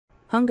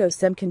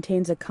Hungosem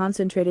contains a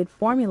concentrated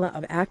formula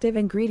of active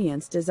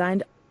ingredients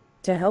designed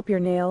to help your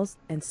nails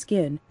and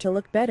skin to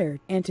look better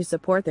and to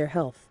support their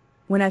health.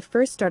 When I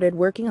first started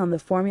working on the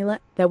formula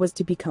that was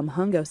to become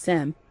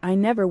Hungosem, I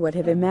never would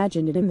have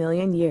imagined in a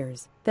million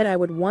years that I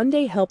would one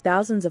day help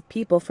thousands of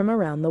people from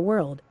around the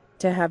world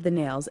to have the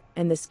nails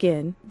and the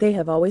skin they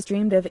have always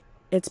dreamed of.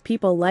 It's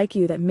people like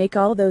you that make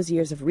all those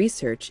years of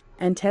research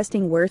and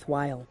testing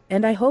worthwhile,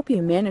 and I hope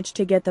you manage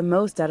to get the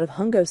most out of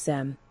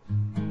Hungosem.